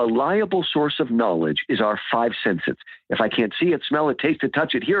reliable source of knowledge is our five senses. If I can't see it, smell it, taste it,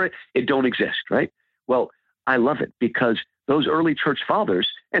 touch it, hear it, it don't exist, right? Well, I love it, because those early church fathers,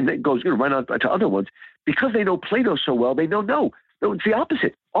 and it goes right on to other ones, because they know Plato so well, they know, no, it's the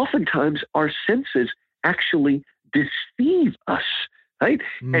opposite. Oftentimes, our senses actually deceive us. right?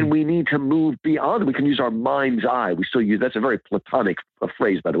 Mm. And we need to move beyond. We can use our mind's eye. We still use, that's a very Platonic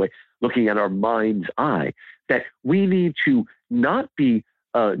phrase, by the way, looking at our mind's eye, that we need to not be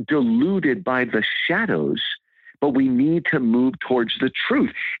deluded by the shadows, but we need to move towards the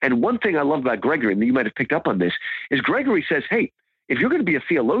truth. And one thing I love about Gregory, and you might have picked up on this, is Gregory says, hey, if you're going to be a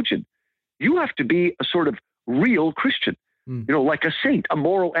theologian, you have to be a sort of real Christian, like a saint, a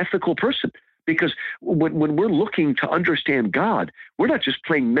moral, ethical person. Because when we're looking to understand God, we're not just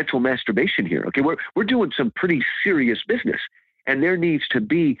playing mental masturbation here. Okay, we're doing some pretty serious business, and there needs to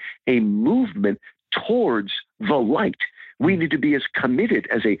be a movement towards the light. We need to be as committed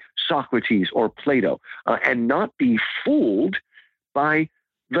as a Socrates or Plato, and not be fooled by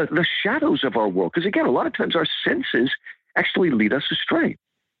the shadows of our world. Because again, a lot of times our senses actually lead us astray.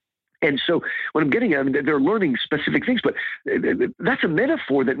 And so what I'm getting at, I mean, they're learning specific things, but that's a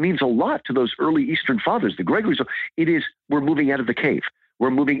metaphor that means a lot to those early Eastern fathers, the Gregories. It is, we're moving out of the cave. We're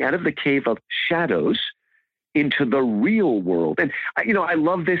moving out of the cave of shadows into the real world. And, I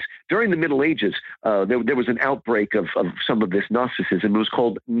love this. During the Middle Ages, there was an outbreak of some of this Gnosticism. It was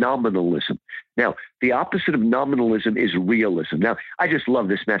called nominalism. Now, the opposite of nominalism is realism. Now, I just love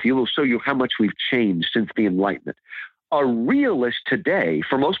this, Matthew. It will show you how much we've changed since the Enlightenment. A realist today,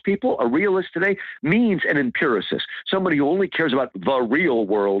 for most people, a realist today means an empiricist, somebody who only cares about the real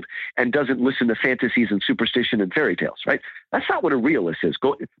world and doesn't listen to fantasies and superstition and fairy tales, right? That's not what a realist is.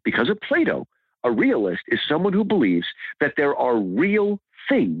 Because of Plato, a realist is someone who believes that there are real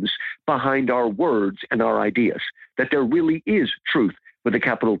things behind our words and our ideas, that there really is truth with a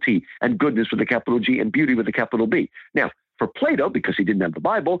capital T and goodness with a capital G and beauty with a capital B. Now, for Plato, because he didn't have the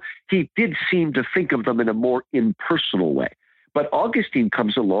Bible, he did seem to think of them in a more impersonal way. But Augustine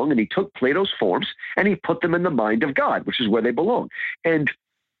comes along and he took Plato's forms and he put them in the mind of God, which is where they belong. And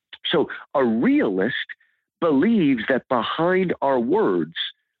so a realist believes that behind our words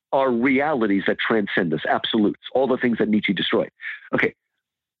are realities that transcend us, absolutes, all the things that Nietzsche destroyed. Okay.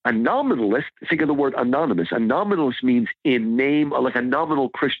 A nominalist, think of the word anonymous. A nominalist means in name, like a nominal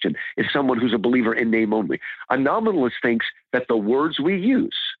Christian is someone who's a believer in name only. A nominalist thinks that the words we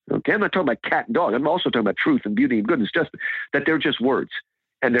use, okay, I'm not talking about cat and dog, I'm also talking about truth and beauty and goodness, just that they're just words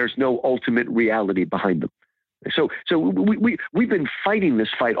and there's no ultimate reality behind them. So we've been fighting this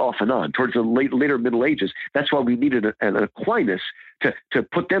fight off and on towards the later Middle Ages. That's why we needed an Aquinas to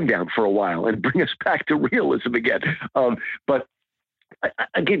put them down for a while and bring us back to realism again. But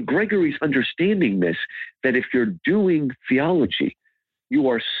again, Gregory's understanding this, that if you're doing theology, you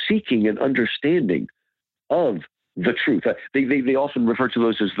are seeking an understanding of the truth. They often refer to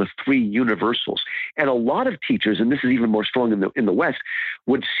those as the three universals. And a lot of teachers, and this is even more strong in the West,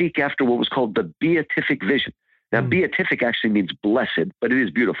 would seek after what was called the beatific vision. Now, beatific actually means blessed, but it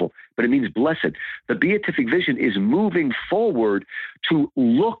is beautiful, but it means blessed. The beatific vision is moving forward to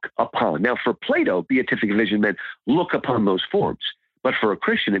look upon. Now, for Plato, beatific vision meant look upon those forms. But for a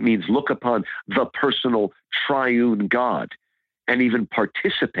Christian, it means look upon the personal triune God and even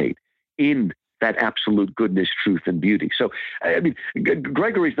participate in that absolute goodness, truth, and beauty. So, I mean,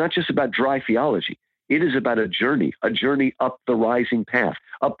 Gregory's not just about dry theology. It is about a journey up the rising path,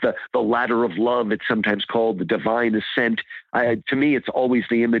 up the ladder of love. It's sometimes called the divine ascent. To me, it's always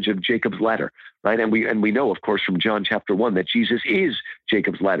the image of Jacob's ladder, right? And we know, of course, from John chapter 1 that Jesus is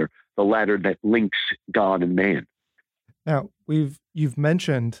Jacob's ladder, the ladder that links God and man. Now, you've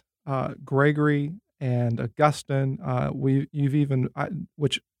mentioned Gregory and Augustine. You've even,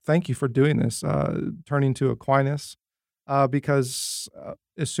 which thank you for doing this, turning to Aquinas, because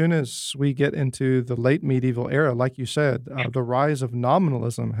as soon as we get into the late medieval era, like you said, the rise of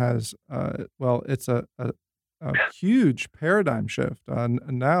nominalism has, it's a huge paradigm shift.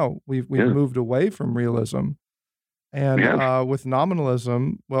 Now we've moved away from realism, and with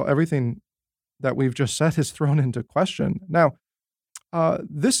nominalism, everything that we've just said is thrown into question. Now,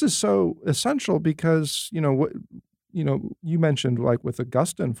 this is so essential because, you mentioned like with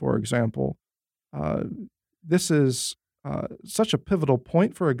Augustine, for example, this is such a pivotal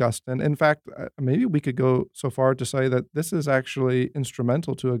point for Augustine. In fact, maybe we could go so far to say that this is actually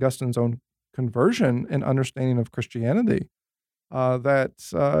instrumental to Augustine's own conversion and understanding of Christianity,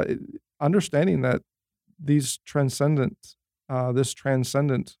 understanding that this transcendent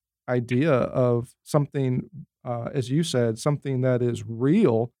idea of something, as you said, something that is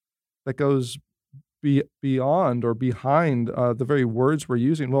real, that goes beyond or behind the very words we're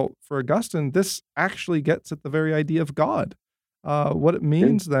using. Well, for Augustine, this actually gets at the very idea of God. What it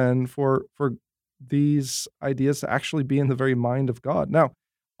means then for these ideas to actually be in the very mind of God. Now,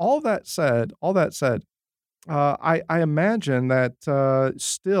 all that said, I imagine that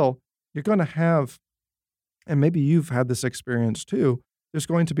still you're going to have, and maybe you've had this experience too, there's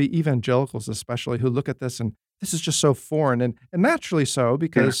going to be evangelicals especially who look at this and this is just so foreign, and naturally so,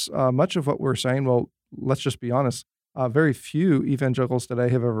 because much of what we're saying, well, let's just be honest, very few evangelicals today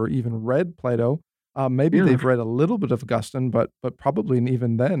have ever even read Plato. Maybe they've read a little bit of Augustine, but probably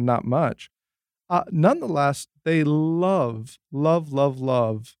even then, not much. Nonetheless, they love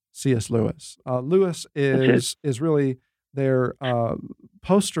C.S. Lewis. Lewis is really their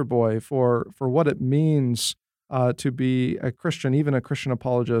poster boy for what it means to be a Christian, even a Christian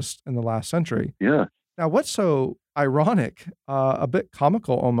apologist in the last century. Yeah. Now, what's so ironic, a bit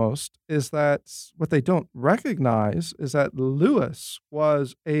comical almost, is that what they don't recognize is that Lewis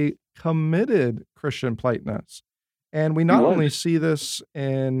was a committed Christian Platonist. And we not only see this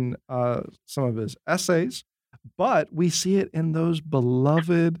in some of his essays, but we see it in those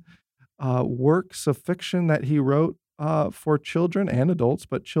beloved works of fiction that he wrote for children and adults,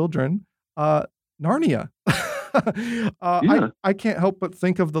 but children, Narnia. I can't help but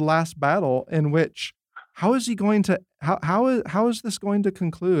think of The Last Battle, in which how is he going to how is this going to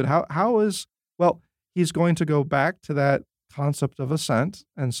conclude? He's going to go back to that concept of ascent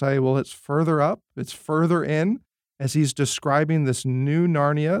and say, well, it's further up, it's further in, as he's describing this new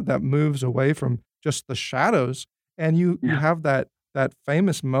Narnia that moves away from just the shadows. And you have that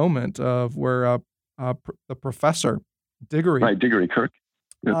famous moment of where the professor, Diggory Kirk,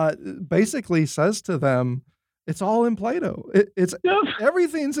 basically says to them, it's all in Plato.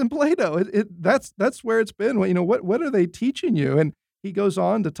 Everything's in Plato. That's where it's been. What are they teaching you? And he goes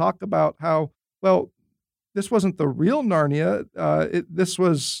on to talk about how, well, this wasn't the real Narnia. This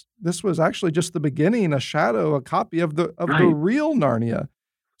was actually just the beginning, a shadow, a copy of the real Narnia.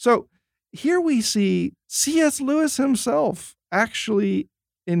 So here we see C.S. Lewis himself actually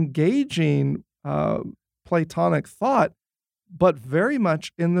engaging Platonic thought, but very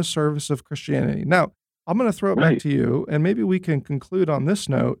much in the service of Christianity. Now, I'm going to throw it back to you, and maybe we can conclude on this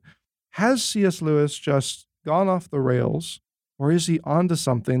note. Has C.S. Lewis just gone off the rails, or is he onto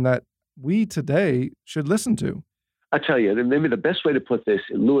something that we today should listen to? I tell you, and maybe the best way to put this,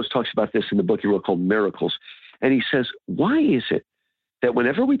 Lewis talks about this in the book he wrote called Miracles, and he says, why is it that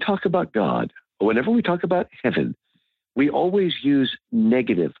whenever we talk about God, or whenever we talk about heaven, we always use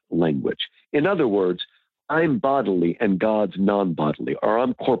negative language? In other words, I'm bodily and God's non-bodily, or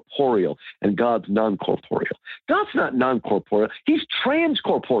I'm corporeal and God's non-corporeal. God's not non-corporeal. He's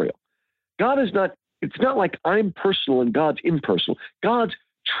transcorporeal. God is not, it's not like I'm personal and God's impersonal. God's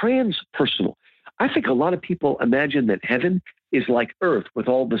transpersonal. I think a lot of people imagine that heaven is like earth with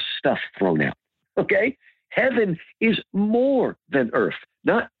all the stuff thrown out. Okay? Heaven is more than earth,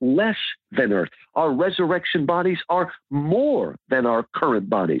 not less than earth. Our resurrection bodies are more than our current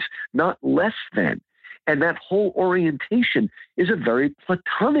bodies, not less than. And that whole orientation is a very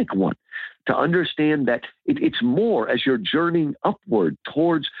Platonic one, to understand that it's more as you're journeying upward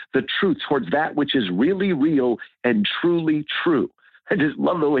towards the truth, towards that which is really real and truly true. I just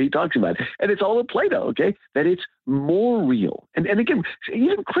love the way he talks about it. And it's all in Plato, okay? That it's more real. And again,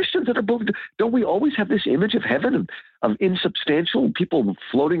 even Christians that are both, don't we always have this image of heaven, of insubstantial people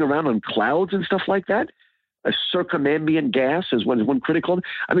floating around on clouds and stuff like that? A circumambient gas, as one critic called it.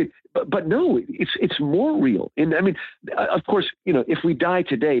 I mean, but no, it's more real. And I mean, of course, if we die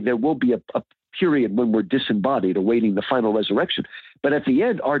today, there will be a period when we're disembodied, awaiting the final resurrection. But at the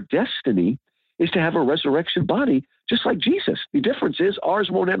end, our destiny is to have a resurrection body, just like Jesus. The difference is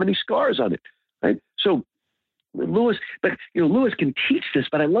ours won't have any scars on it, right? So Lewis can teach this,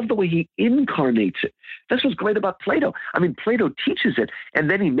 but I love the way he incarnates it. That's what's great about Plato. I mean, Plato teaches it, and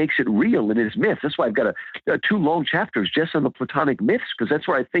then he makes it real in his myth. That's why I've got 2 long chapters just on the Platonic myths, because that's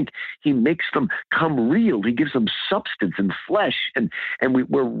where I think he makes them come real. He gives them substance and flesh, and we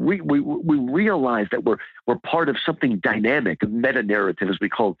realize that we're part of something dynamic, a meta-narrative, as we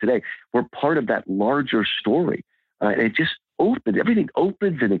call it today. We're part of that larger story. And it just opens, everything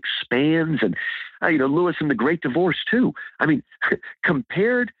opens and expands. And, Lewis in The Great Divorce, too. I mean,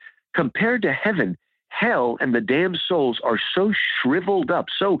 compared to heaven, hell and the damned souls are so shriveled up,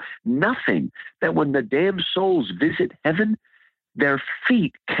 so nothing, that when the damned souls visit heaven, their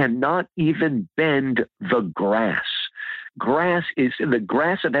feet cannot even bend the grass. The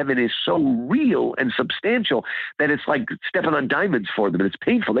grass of heaven is so real and substantial that it's like stepping on diamonds for them, and it's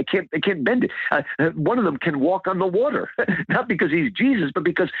painful. They can't bend it. One of them can walk on the water, not because he's Jesus, but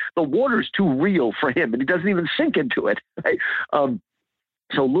because the water's too real for him, and he doesn't even sink into it. Right?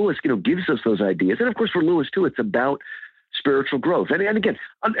 So Lewis, gives us those ideas, and of course for Lewis too, it's about spiritual growth. And again,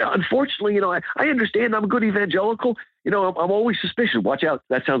 unfortunately, I understand I'm a good evangelical. I'm always suspicious. Watch out,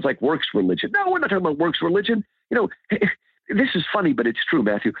 that sounds like works religion. No, we're not talking about works religion. this is funny, but it's true,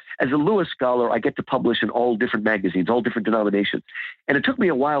 Matthew. As a Lewis scholar, I get to publish in all different magazines, all different denominations. And it took me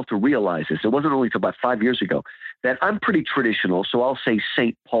a while to realize this. It wasn't only until about 5 years ago that I'm pretty traditional. So I'll say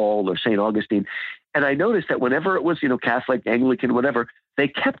St. Paul or St. Augustine. And I noticed that whenever it was, Catholic, Anglican, whatever, they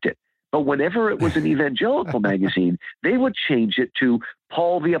kept it. But whenever it was an evangelical magazine, they would change it to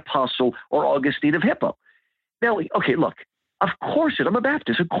Paul the Apostle or Augustine of Hippo. Now, okay, look, of course I'm a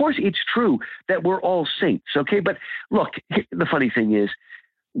Baptist. Of course it's true that we're all saints, okay? But look, the funny thing is,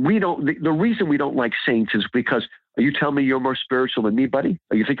 the reason we don't like saints is because, you tell me you're more spiritual than me, buddy?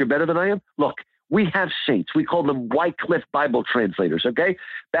 Or you think you're better than I am? Look, we have saints. We call them Wycliffe Bible translators, okay?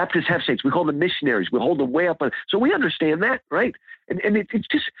 Baptists have saints. We call them missionaries. We hold them way up on. So we understand that, right? And it's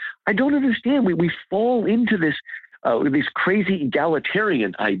just, I don't understand. We fall into this crazy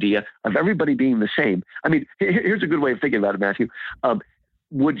egalitarian idea of everybody being the same. I mean, here's a good way of thinking about it, Matthew.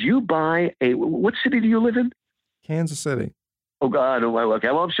 Would you buy what city do you live in? Kansas City. Oh, God. Okay.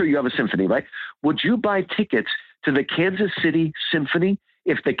 Well, I'm sure you have a symphony, right? Would you buy tickets to the Kansas City Symphony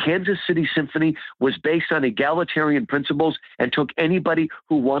if the Kansas City Symphony was based on egalitarian principles and took anybody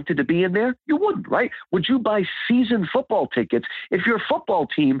who wanted to be in there? You wouldn't, right? Would you buy season football tickets if your football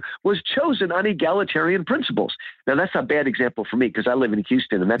team was chosen on egalitarian principles? Now, that's a bad example for me because I live in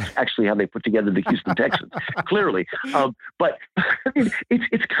Houston, and that's actually how they put together the Houston Texans, clearly. But I mean,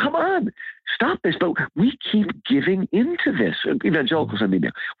 it's come on, stop this. But we keep giving into this. Evangelicals, I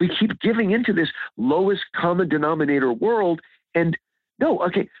mean, we keep giving into this lowest common denominator world. And no,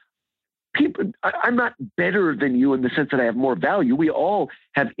 okay, people, I'm not better than you in the sense that I have more value. We all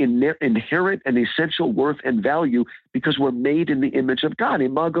have inherent and essential worth and value because we're made in the image of God,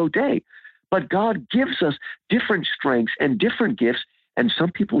 imago Dei. But God gives us different strengths and different gifts, and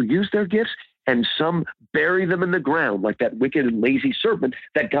some people use their gifts and some bury them in the ground like that wicked and lazy servant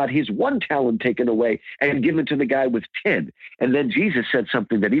that got his one talent taken away and given to the guy with 10. And then Jesus said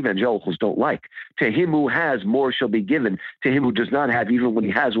something that evangelicals don't like. To him who has, more shall be given. To him who does not have, even what he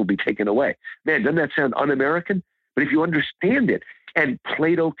has will be taken away. Man, doesn't that sound un-American? But if you understand it, and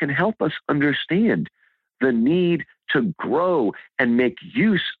Plato can help us understand the need to grow and make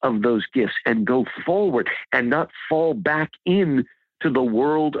use of those gifts and go forward and not fall back in to the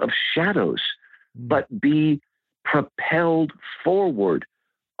world of shadows, but be propelled forward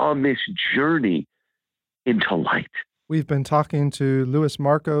on this journey into light. We've been talking to Louis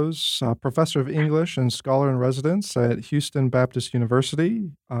Markos, professor of English and scholar in residence at Houston Baptist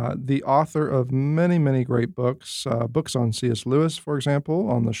University, the author of many, many great books, books on C.S. Lewis, for example,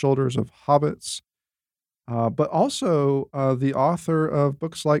 On the Shoulders of Hobbits, but also the author of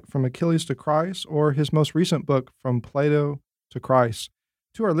books like From Achilles to Christ, or his most recent book, From Plato to Christ.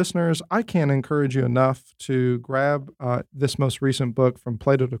 To our listeners, I can't encourage you enough to grab this most recent book, From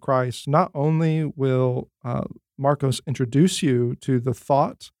Plato to Christ. Not only will Markos introduce you to the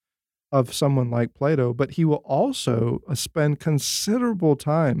thought of someone like Plato, but he will also spend considerable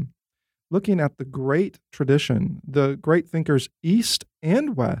time looking at the great tradition, the great thinkers east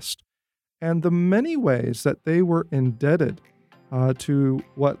and west, and the many ways that they were indebted to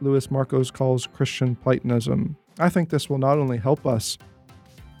what Louis Markos calls Christian Platonism. I think this will not only help us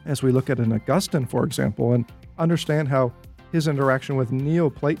as we look at an Augustine, for example, and understand how his interaction with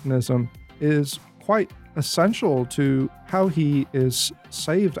Neoplatonism is quite essential to how he is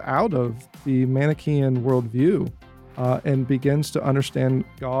saved out of the Manichaean worldview and begins to understand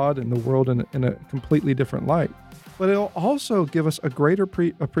God and the world in a completely different light. But it'll also give us a greater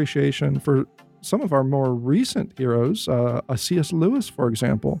appreciation for some of our more recent heroes, a C.S. Lewis, for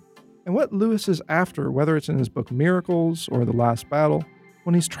example, and what Lewis is after, whether it's in his book Miracles or The Last Battle,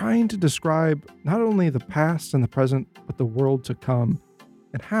 when he's trying to describe not only the past and the present, but the world to come,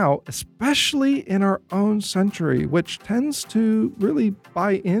 and how, especially in our own century, which tends to really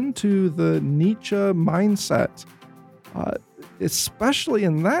buy into the Nietzsche mindset, especially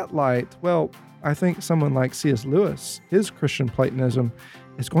in that light, well, I think someone like C.S. Lewis, his Christian Platonism,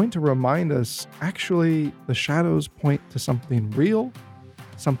 is going to remind us actually the shadows point to something real,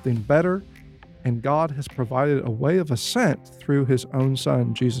 something better, and God has provided a way of ascent through his own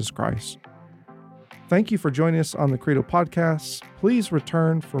Son, Jesus Christ. Thank you for joining us on the Credo Podcast. Please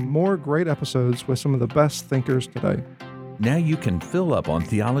return for more great episodes with some of the best thinkers today. Now you can fill up on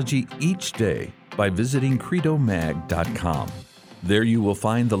theology each day by visiting credomag.com. There you will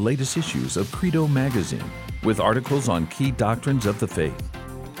find the latest issues of Credo Magazine with articles on key doctrines of the faith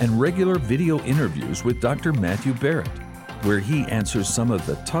and regular video interviews with Dr. Matthew Barrett, where he answers some of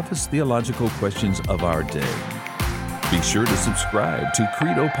the toughest theological questions of our day. Be sure to subscribe to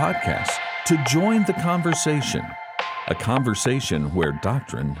Credo Podcast to join the conversation, a conversation where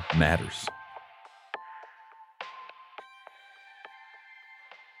doctrine matters.